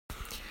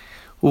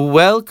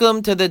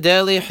Welcome to the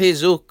Daily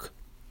Chizuk.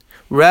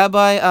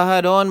 Rabbi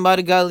Aharon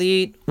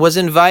Margalit was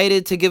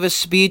invited to give a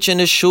speech in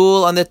a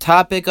shul on the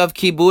topic of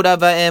Kibud Av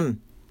Va'em.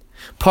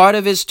 Part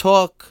of his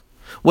talk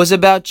was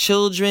about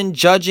children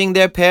judging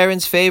their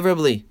parents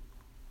favorably.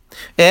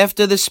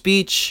 After the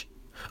speech,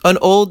 an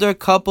older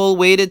couple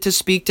waited to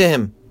speak to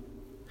him.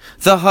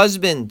 The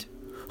husband,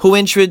 who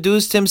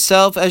introduced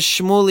himself as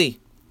Shmuli,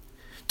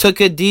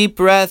 took a deep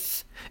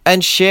breath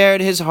and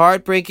shared his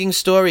heartbreaking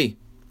story.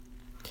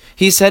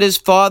 He said his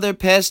father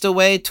passed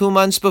away 2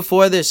 months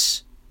before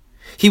this.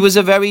 He was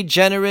a very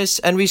generous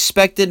and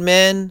respected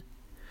man,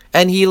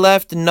 and he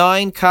left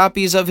 9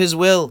 copies of his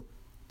will.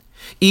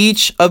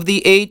 Each of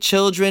the 8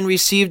 children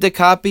received a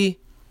copy,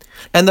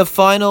 and the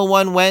final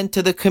one went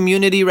to the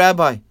community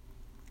rabbi.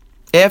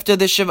 After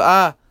the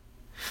Shiv'ah,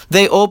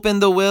 they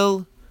opened the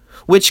will,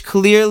 which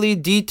clearly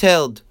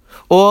detailed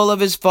all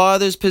of his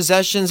father's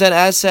possessions and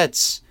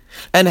assets,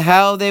 and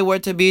how they were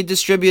to be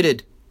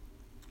distributed.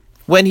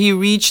 When he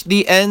reached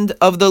the end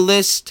of the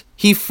list,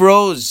 he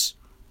froze,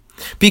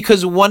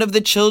 because one of the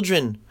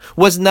children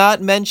was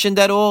not mentioned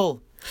at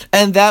all,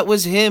 and that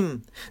was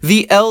him,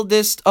 the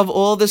eldest of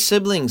all the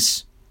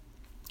siblings.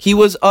 He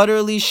was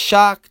utterly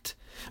shocked,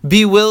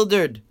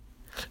 bewildered,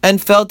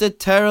 and felt a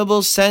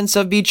terrible sense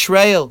of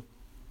betrayal.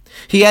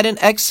 He had an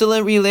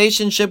excellent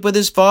relationship with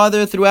his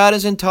father throughout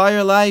his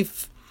entire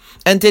life,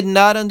 and did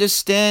not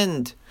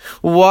understand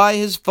why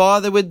his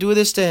father would do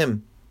this to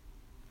him.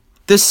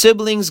 The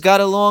siblings got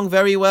along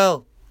very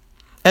well,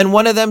 and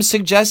one of them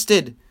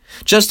suggested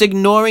just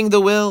ignoring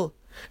the will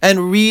and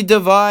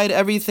redivide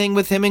everything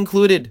with him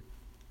included.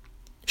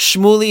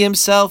 Shmuli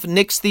himself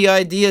nixed the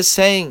idea,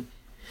 saying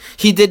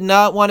he did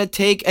not want to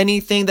take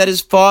anything that his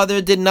father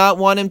did not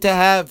want him to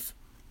have.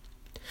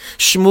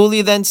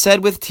 Shmuli then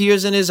said with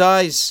tears in his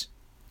eyes,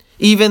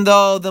 even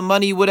though the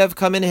money would have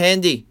come in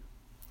handy,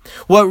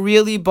 what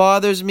really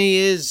bothers me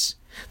is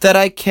that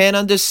I can't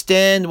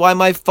understand why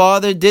my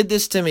father did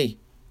this to me.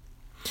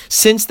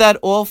 Since that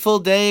awful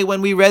day when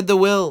we read the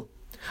will,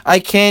 I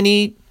can't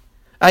eat,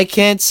 I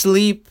can't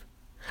sleep,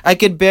 I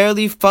could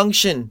barely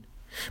function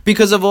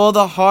because of all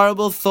the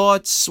horrible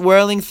thoughts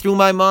swirling through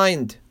my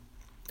mind.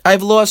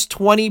 I've lost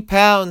 20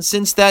 pounds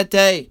since that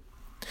day,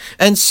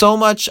 and so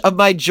much of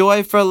my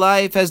joy for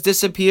life has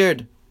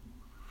disappeared.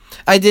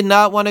 I did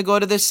not want to go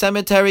to the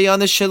cemetery on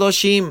the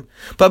Shiloshim,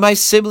 but my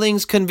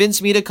siblings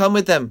convinced me to come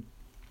with them.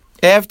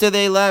 After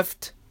they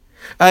left,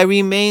 I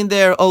remained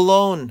there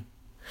alone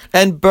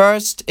and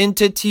burst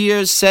into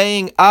tears,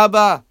 saying,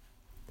 Abba,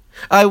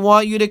 I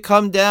want you to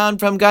come down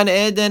from Gan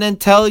Eden and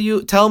tell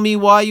me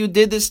why you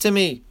did this to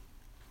me.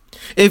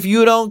 If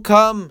you don't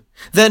come,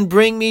 then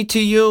bring me to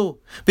you,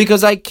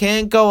 because I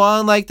can't go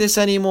on like this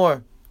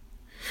anymore.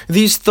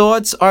 These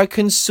thoughts are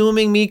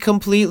consuming me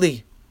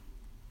completely.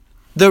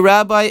 The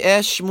rabbi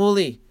asked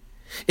Shmuli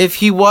if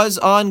he was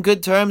on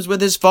good terms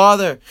with his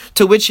father,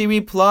 to which he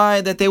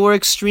replied that they were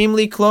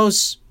extremely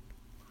close.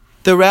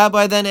 The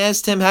rabbi then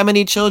asked him how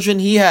many children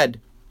he had.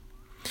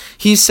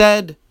 He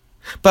said,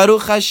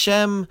 Baruch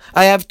Hashem,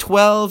 I have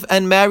 12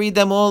 and married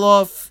them all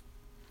off.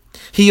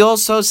 He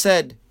also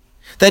said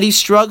that he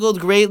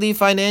struggled greatly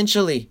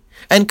financially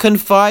and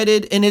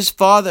confided in his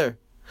father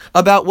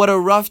about what a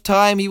rough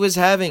time he was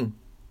having.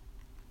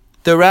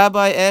 The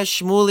rabbi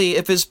asked Shmuli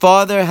if his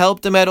father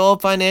helped him at all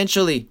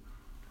financially.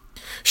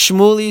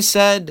 Shmuli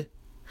said,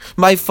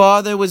 my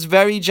father was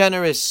very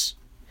generous.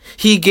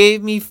 He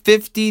gave me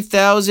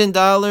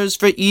 $50,000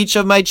 for each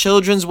of my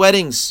children's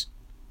weddings.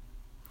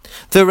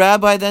 The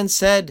rabbi then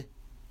said,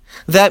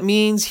 that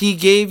means he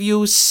gave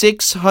you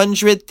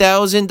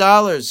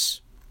 $600,000.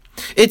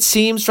 It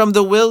seems from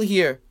the will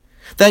here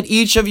that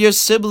each of your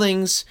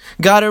siblings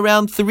got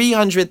around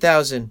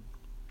 $300,000.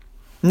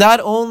 Not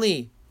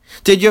only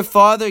did your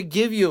father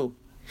give you,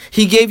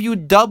 he gave you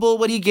double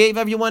what he gave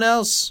everyone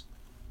else.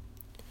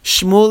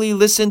 Shmuli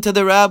listened to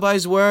the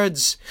rabbi's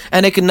words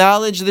and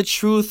acknowledged the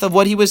truth of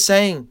what he was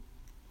saying.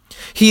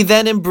 He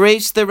then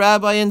embraced the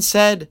rabbi and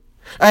said,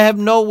 I have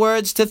no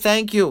words to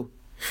thank you.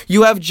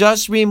 You have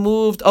just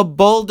removed a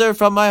boulder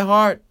from my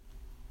heart.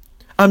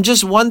 I'm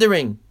just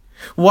wondering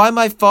why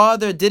my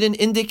father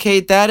didn't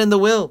indicate that in the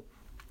will.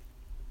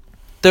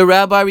 The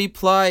rabbi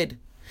replied,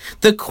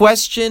 the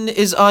question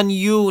is on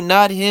you,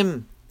 not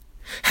him.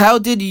 How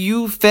did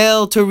you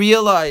fail to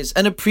realize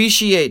and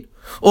appreciate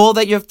all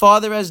that your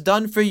father has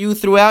done for you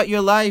throughout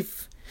your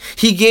life?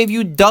 He gave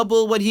you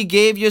double what he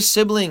gave your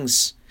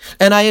siblings,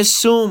 and I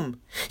assume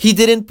he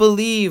didn't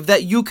believe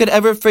that you could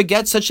ever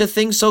forget such a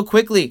thing so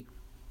quickly.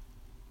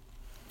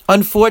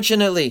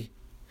 Unfortunately,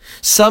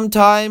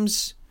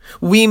 sometimes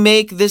we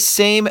make this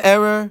same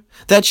error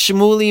that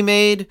Shmuli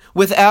made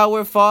with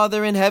our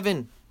Father in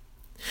heaven.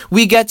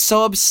 We get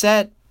so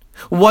upset,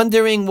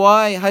 wondering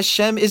why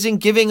Hashem isn't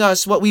giving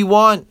us what we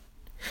want,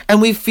 and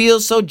we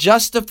feel so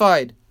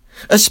justified,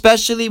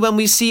 especially when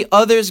we see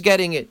others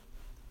getting it.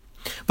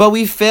 But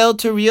we fail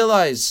to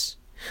realize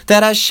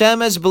that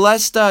Hashem has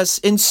blessed us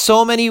in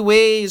so many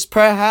ways,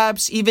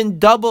 perhaps even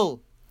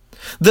double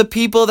the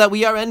people that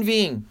we are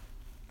envying.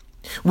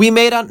 We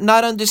may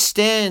not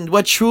understand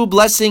what true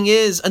blessing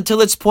is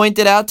until it's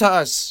pointed out to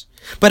us.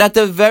 But at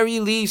the very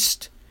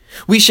least,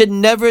 we should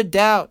never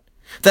doubt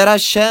that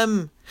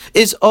Hashem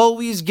is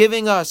always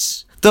giving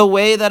us the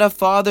way that a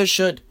father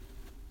should.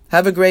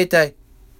 Have a great day.